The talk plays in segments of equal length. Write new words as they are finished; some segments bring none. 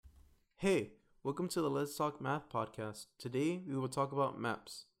Hey, welcome to the Let's Talk Math podcast. Today we will talk about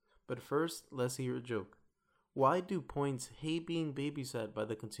maps. But first, let's hear a joke. Why do points hate being babysat by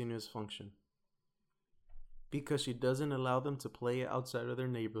the continuous function? Because she doesn't allow them to play outside of their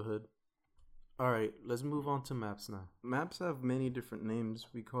neighborhood. Alright, let's move on to maps now. Maps have many different names.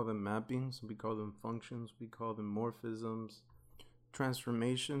 We call them mappings, we call them functions, we call them morphisms,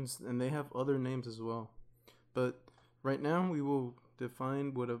 transformations, and they have other names as well. But right now we will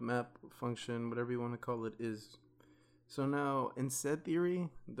define what a map, function, whatever you want to call it, is. So now, in set theory,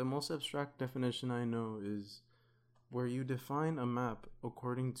 the most abstract definition I know is where you define a map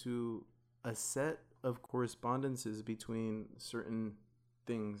according to a set of correspondences between certain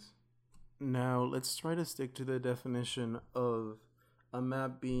things. Now, let's try to stick to the definition of a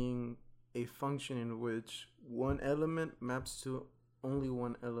map being a function in which one element maps to only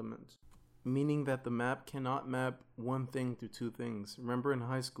one element, meaning that the map cannot map one thing to two things. Remember in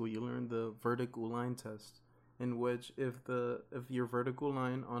high school you learned the vertical line test, in which if your vertical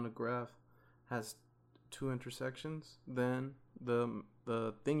line on a graph has two intersections, then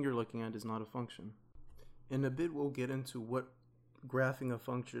the thing you're looking at is not a function. In a bit we'll get into what graphing a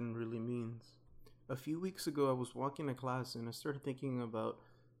function really means. A few weeks ago I was walking to class and I started thinking about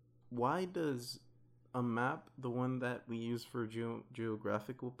why does a map, the one that we use for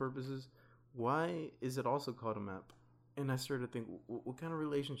geographical purposes, why is it also called a map? And I started to think, what kind of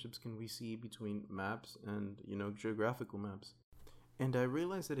relationships can we see between maps and, geographical maps? And I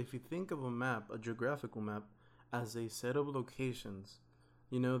realized that if you think of a map, a geographical map, as a set of locations,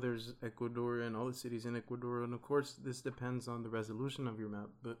 there's Ecuador and all the cities in Ecuador, and of course this depends on the resolution of your map,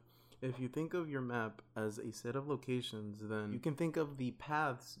 but if you think of your map as a set of locations, then you can think of the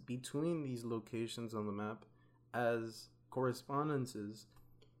paths between these locations on the map as correspondences.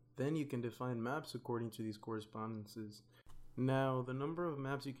 Then you can define maps according to these correspondences. Now, the number of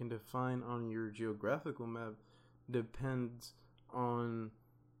maps you can define on your geographical map depends on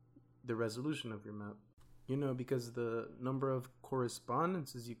the resolution of your map. Because the number of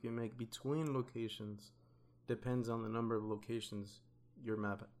correspondences you can make between locations depends on the number of locations your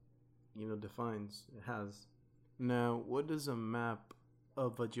map, defines, it has. Now, what does a map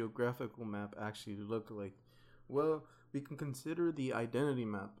of a geographical map actually look like? Well, we can consider the identity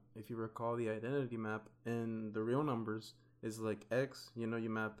map. If you recall, the identity map in the real numbers is like x. You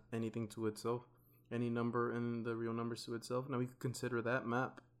map anything to itself, any number in the real numbers to itself. Now we could consider that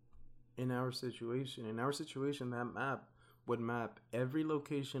map in our situation. In our situation, that map would map every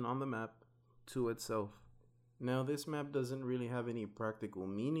location on the map to itself. Now, this map doesn't really have any practical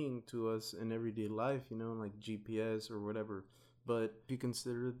meaning to us in everyday life, like GPS or whatever. But if you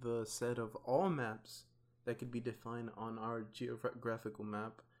consider the set of all maps that could be defined on our geographical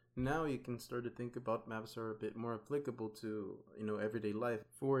map, now you can start to think about maps are a bit more applicable to, everyday life.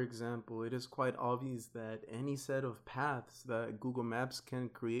 For example, it is quite obvious that any set of paths that Google Maps can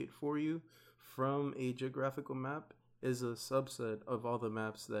create for you from a geographical map is a subset of all the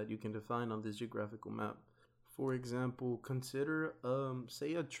maps that you can define on this geographical map. For example, consider,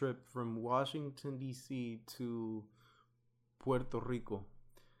 say a trip from Washington, D.C. to Puerto Rico.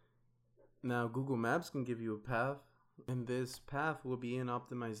 Now, Google Maps can give you a path, and this path will be an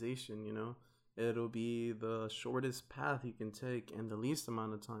optimization, It'll be the shortest path you can take in the least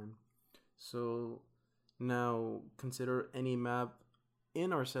amount of time. So now consider any map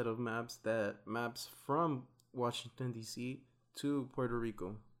in our set of maps that maps from Washington, D.C. to Puerto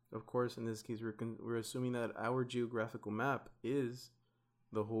Rico. Of course, in this case, we're assuming that our geographical map is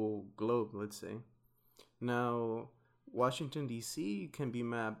the whole globe, let's say. Now, Washington, D.C. can be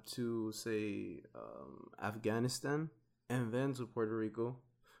mapped to, say, Afghanistan and then to Puerto Rico.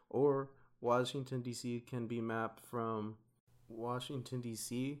 Or Washington, D.C. can be mapped from Washington,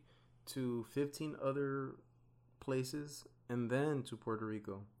 D.C. to 15 other places and then to Puerto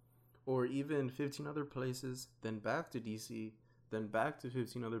Rico. Or even 15 other places, then back to D.C., then back to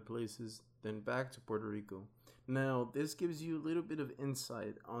 15 other places, then back to Puerto Rico. Now, this gives you a little bit of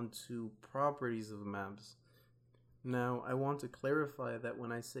insight onto properties of maps. Now, I want to clarify that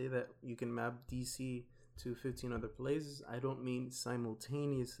when I say that you can map DC to 15 other places, I don't mean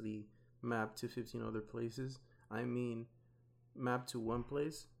simultaneously map to 15 other places. I mean map to one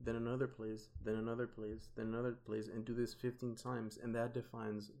place, then another place, then another place, then another place, and do this 15 times, and that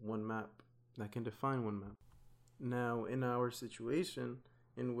defines one map. That can define one map. Now, in our situation,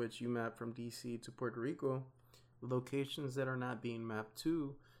 in which you map from DC to Puerto Rico, locations that are not being mapped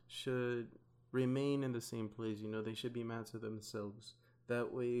to should remain in the same place. They should be mapped to themselves.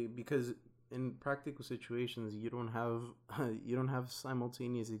 That way, because in practical situations, you don't have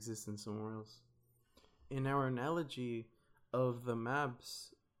simultaneous existence somewhere else. In our analogy of the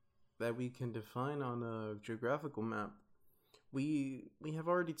maps that we can define on a geographical map, we have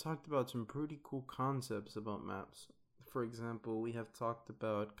already talked about some pretty cool concepts about maps. For example, we have talked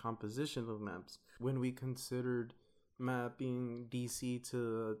about composition of maps when we considered mapping DC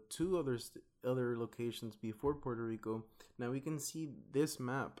to two other locations before Puerto Rico. Now we can see this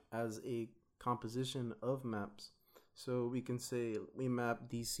map as a composition of maps. So we can say we map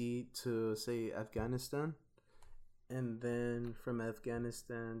DC to, say, Afghanistan, and then from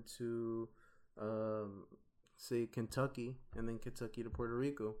Afghanistan to say Kentucky, and then Kentucky to Puerto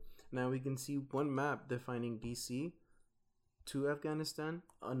Rico. Now we can see one map defining DC to Afghanistan,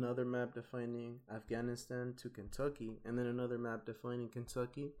 another map defining Afghanistan to Kentucky, and then another map defining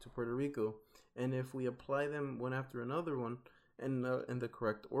Kentucky to Puerto Rico. And if we apply them one after another one and in the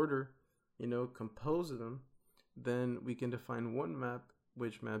correct order, compose them, then we can define one map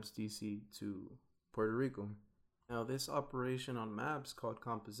which maps DC to Puerto Rico. Now, this operation on maps called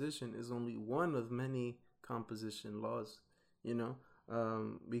composition is only one of many composition laws.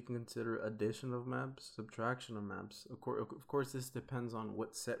 We can consider addition of maps, subtraction of maps. Of course, this depends on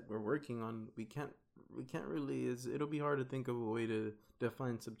what set we're working on. We can't really. It'll be hard to think of a way to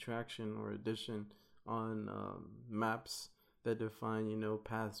define subtraction or addition on maps that define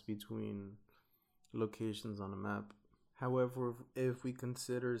paths between locations on a map. However, if we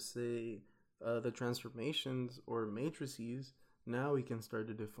consider, say, the transformations or matrices, now we can start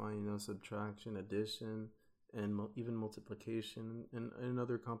to define subtraction, addition, and even multiplication and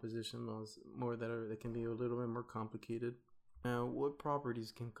other composition laws that can be a little bit more complicated. Now, what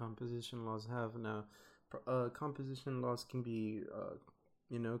properties can composition laws have? Now, composition laws can be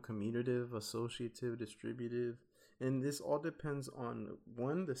commutative, associative, distributive, and this all depends on,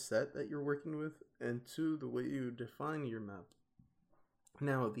 one, the set that you're working with, and two, the way you define your map.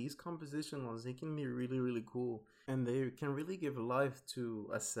 Now, these composition laws, they can be really, really cool, and they can really give life to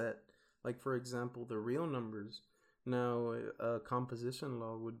a set. Like, for example, the real numbers. Now, a composition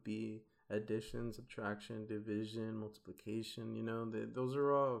law would be addition, subtraction, division, multiplication. Those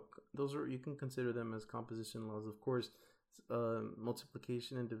are you can consider them as composition laws. Of course,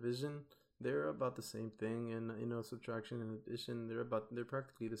 multiplication and division, they're about the same thing, and subtraction and addition, they're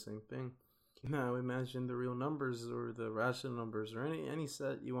practically the same thing. Now imagine the real numbers or the rational numbers or any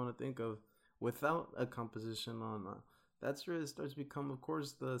set you want to think of without a composition law. That's where it starts to become, of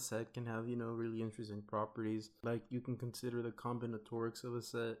course, the set can have really interesting properties. Like, you can consider the combinatorics of a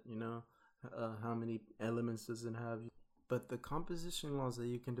set. How many elements does it have? But the composition laws that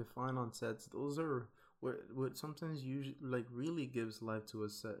you can define on sets, those are what sometimes usually really gives life to a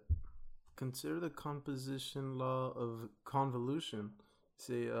set. Consider the composition law of convolution.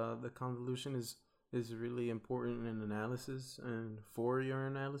 Say the convolution is really important in analysis and Fourier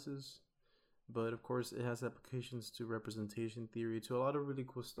analysis, but of course it has applications to representation theory, to a lot of really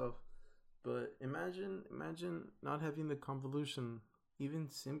cool stuff. But imagine not having the convolution. Even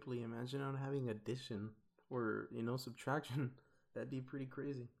simply imagine not having addition or subtraction. That'd be pretty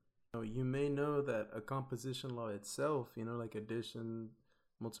crazy. You may know that a composition law itself, like addition,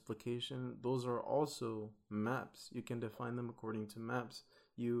 multiplication, those are also maps. You can define them according to maps.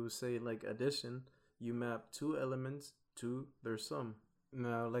 You say, like, addition, you map two elements to their sum.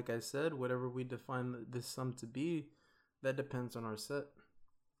 Now, like I said, whatever we define this sum to be, that depends on our set.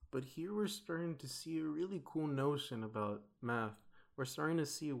 But here we're starting to see a really cool notion about math. We're starting to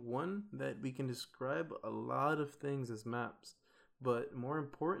see one that we can describe a lot of things as maps. But more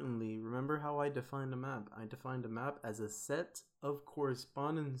importantly, remember how I defined a map. I defined a map as a set of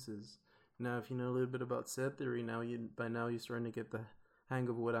correspondences. Now, if you know a little bit about set theory, by now you're starting to get the hang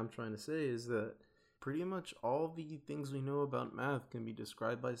of what I'm trying to say, is that pretty much all the things we know about math can be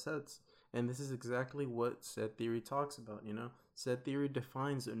described by sets. And this is exactly what set theory talks about, Set theory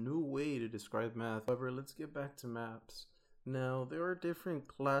defines a new way to describe math. However, let's get back to maps. Now, there are different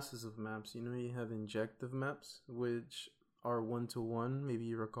classes of maps. You have injective maps, which are one-to-one. Maybe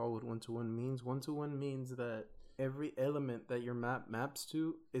you recall what one-to-one means. One-to-one means that every element that your map maps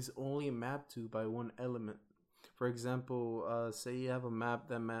to is only mapped to by one element. For example, say you have a map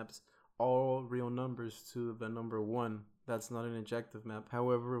that maps all real numbers to the number 1. That's not an injective map.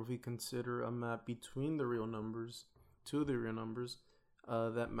 However, if we consider a map between the real numbers to the real numbers,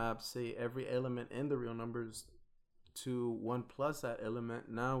 that maps, say, every element in the real numbers to 1 plus that element,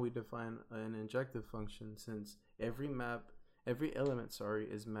 now we define an injective function, since every element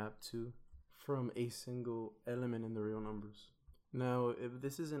is mapped to from a single element in the real numbers. Now, if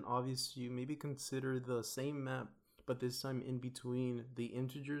this isn't obvious to you, maybe consider the same map, but this time in between the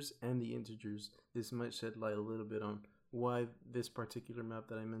integers and the integers. This might shed light a little bit on why this particular map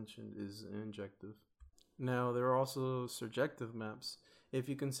that I mentioned is injective. Now, there are also surjective maps. If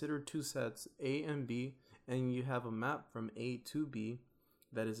you consider two sets, A and B, and you have a map from A to B,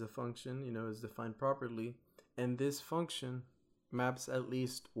 that is a function, is defined properly, and this function maps at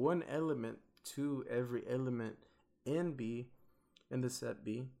least one element to every element in B, in the set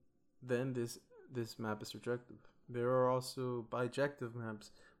B, then this map is surjective. There are also bijective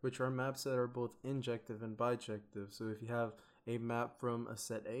maps, which are maps that are both injective and bijective. So if you have a map from a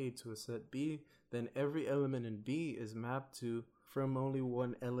set A to a set B, then every element in B is mapped to from only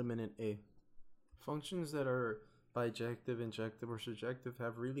one element in A. Functions that are bijective, injective, or surjective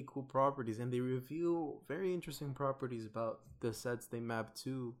have really cool properties, and they reveal very interesting properties about the sets they map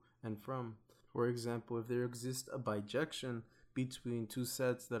to and from. For example, if there exists a bijection between two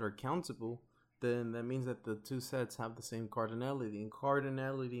sets that are countable, then that means that the two sets have the same cardinality, and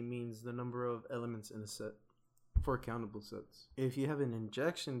cardinality means the number of elements in a set for countable sets. If you have an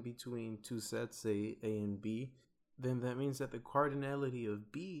injection between two sets, say A and B, then that means that the cardinality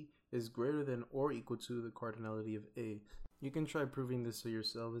of B is greater than or equal to the cardinality of A. You can try proving this to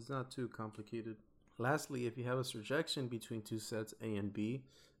yourself, it's not too complicated. Lastly, if you have a surjection between two sets A and B,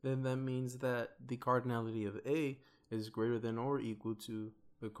 then that means that the cardinality of A is greater than or equal to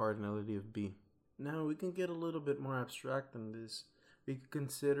the cardinality of B. Now we can get a little bit more abstract than this. We could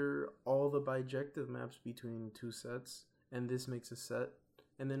consider all the bijective maps between two sets, and this makes a set.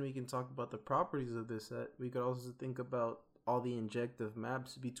 And then we can talk about the properties of this set. We could also think about all the injective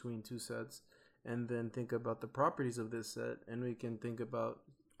maps between two sets, and then think about the properties of this set. And we can think about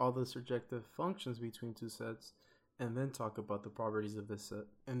all the surjective functions between two sets, and then talk about the properties of this set.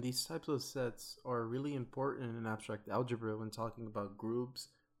 And these types of sets are really important in abstract algebra when talking about groups,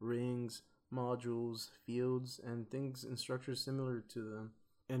 rings, modules, fields, and things in structures similar to them.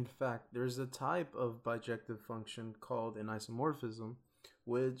 In fact, there's a type of bijective function called an isomorphism,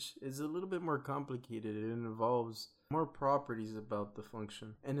 which is a little bit more complicated. It involves more properties about the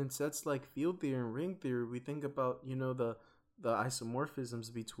function. And in sets like field theory and ring theory, we think about, the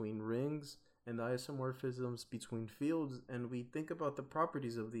isomorphisms between rings and the isomorphisms between fields, and we think about the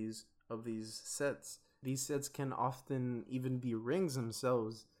properties of these sets. These sets can often even be rings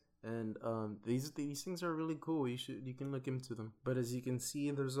themselves. And these things are really cool. You can look into them. But as you can see,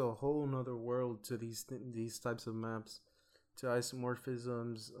 there's a whole nother world to these types of maps, to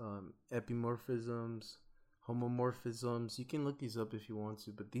isomorphisms, epimorphisms, homomorphisms. You can look these up if you want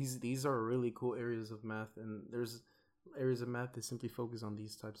to. But these are really cool areas of math, and there's areas of math that simply focus on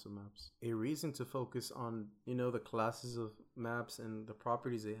these types of maps. A reason to focus on the classes of maps and the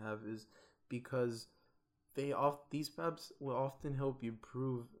properties they have is because these maps will often help you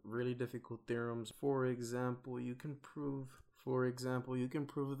prove really difficult theorems. For example, you can prove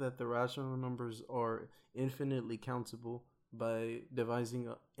that the rational numbers are infinitely countable by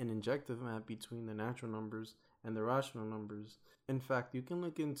devising an injective map between the natural numbers and the rational numbers. In fact, you can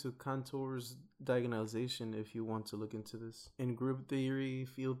look into Cantor's diagonalization if you want to look into this. In group theory,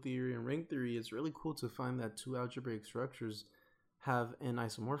 field theory, and ring theory, it's really cool to find that two algebraic structures have an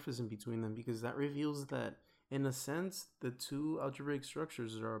isomorphism between them, because that reveals that, in a sense, the two algebraic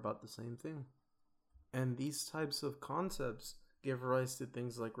structures are about the same thing. And these types of concepts give rise to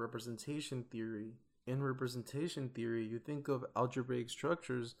things like representation theory. In representation theory, you think of algebraic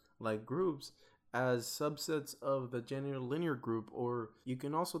structures like groups as subsets of the general linear group, or you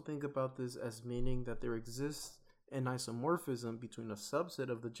can also think about this as meaning that there exists an isomorphism between a subset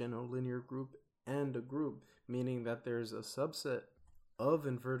of the general linear group and a group, meaning that there's a subset of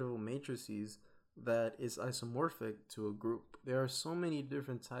invertible matrices that is isomorphic to a group. There are so many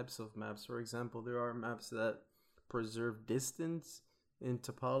different types of maps. For example, there are maps that preserve distance. In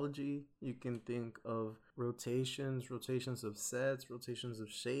topology, you can think of rotations of sets, rotations of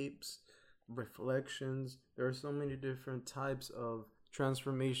shapes, reflections. There are so many different types of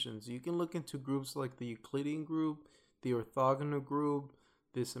transformations. You can look into groups like the Euclidean group, the orthogonal group,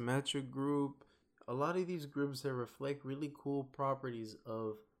 the symmetric group. A lot of these groups that reflect really cool properties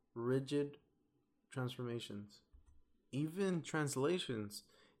of rigid transformations. Even translations.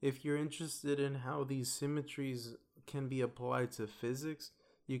 If you're interested in how these symmetries can be applied to physics,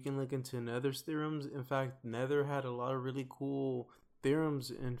 you can look into Nether's theorems. In fact, Nether had a lot of really cool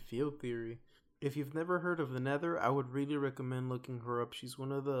theorems in field theory. If you've never heard of the Nether, I would really recommend looking her up. She's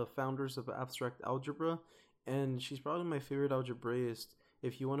one of the founders of abstract algebra, and she's probably my favorite algebraist.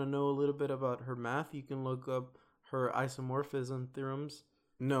 If you want to know a little bit about her math, you can look up her isomorphism theorems.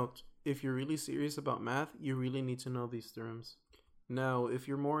 Note, if you're really serious about math, you really need to know these theorems. Now, if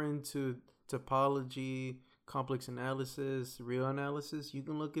you're more into topology, complex analysis, real analysis, you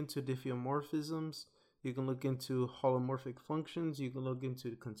can look into diffeomorphisms, you can look into holomorphic functions, you can look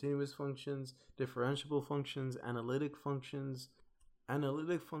into continuous functions, differentiable functions, analytic functions,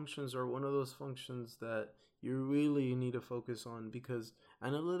 Analytic functions are one of those functions that you really need to focus on, because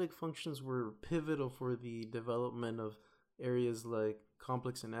analytic functions were pivotal for the development of areas like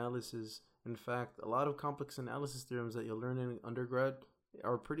complex analysis. In fact, a lot of complex analysis theorems that you'll learn in undergrad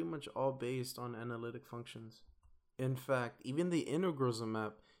are pretty much all based on analytic functions. In fact, even the integrals of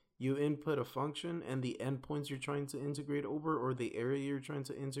map, you input a function and the endpoints you're trying to integrate over, or the area you're trying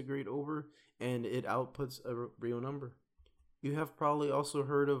to integrate over, and it outputs a real number. You have probably also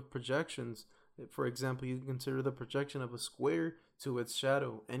heard of projections. For example, you can consider the projection of a square to its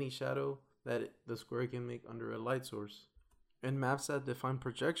shadow, any shadow that the square can make under a light source. And maps that define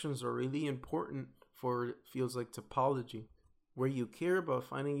projections are really important for fields like topology, where you care about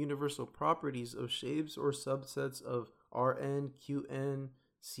finding universal properties of shapes or subsets of Rn, Qn,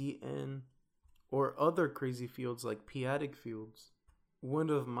 Cn, or other crazy fields like p-adic fields. One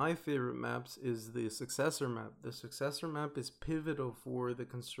of my favorite maps is the successor map. The successor map is pivotal for the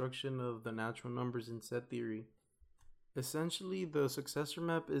construction of the natural numbers in set theory. Essentially, the successor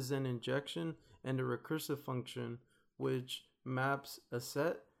map is an injection and a recursive function which maps a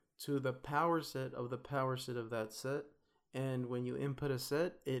set to the power set of the power set of that set. And when you input a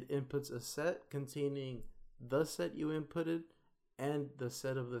set, it inputs a set containing the set you inputted and the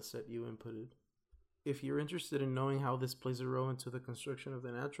set of the set you inputted. If you're interested in knowing how this plays a role into the construction of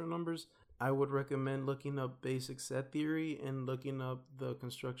the natural numbers, I would recommend looking up basic set theory and looking up the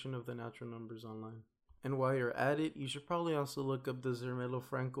construction of the natural numbers online. And while you're at it, you should probably also look up the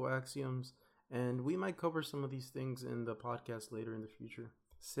Zermelo-Franco axioms, and we might cover some of these things in the podcast later in the future.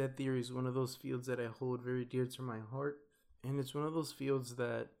 Set theory is one of those fields that I hold very dear to my heart, and it's one of those fields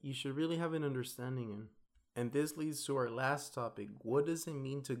that you should really have an understanding in. And this leads to our last topic. What does it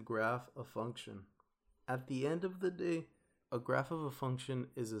mean to graph a function? At the end of the day, a graph of a function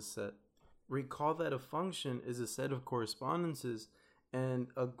is a set. Recall that a function is a set of correspondences, and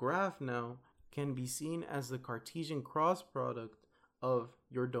a graph now can be seen as the Cartesian cross product of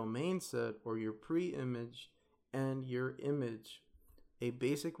your domain set, or your pre-image, and your image. A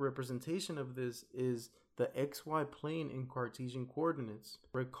basic representation of this is the xy plane in Cartesian coordinates.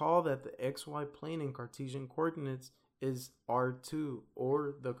 Recall that the xy plane in Cartesian coordinates is R2,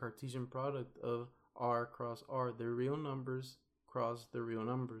 or the Cartesian product of R cross R, the real numbers cross the real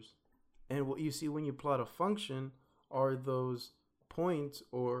numbers. And what you see when you plot a function are those points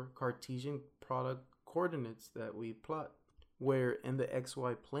or Cartesian product coordinates that we plot, where in the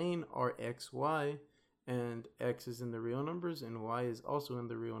xy plane are xy, and x is in the real numbers and y is also in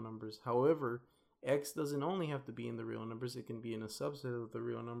the real numbers. However, x doesn't only have to be in the real numbers, it can be in a subset of the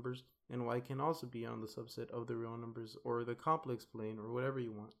real numbers, and y can also be on the subset of the real numbers, or the complex plane, or whatever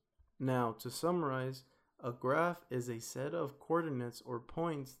you want. Now, to summarize, a graph is a set of coordinates or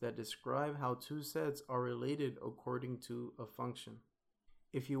points that describe how two sets are related according to a function.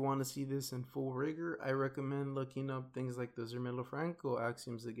 If you want to see this in full rigor, I recommend looking up things like the Zermelo-Franco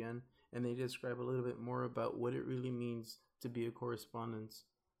axioms again, and they describe a little bit more about what it really means to be a correspondence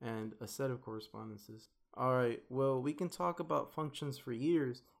and a set of correspondences. Alright, well, we can talk about functions for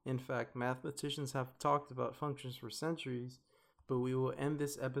years. In fact, mathematicians have talked about functions for centuries, but we will end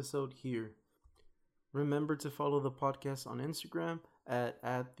this episode here. Remember to follow the podcast on Instagram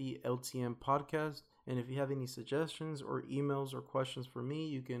at the LTM podcast. And if you have any suggestions or emails or questions for me,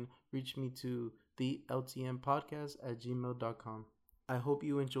 you can reach me to theltmpodcast@gmail.com. I hope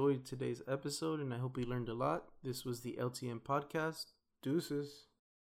you enjoyed today's episode, and I hope you learned a lot. This was the LTM podcast. Deuces.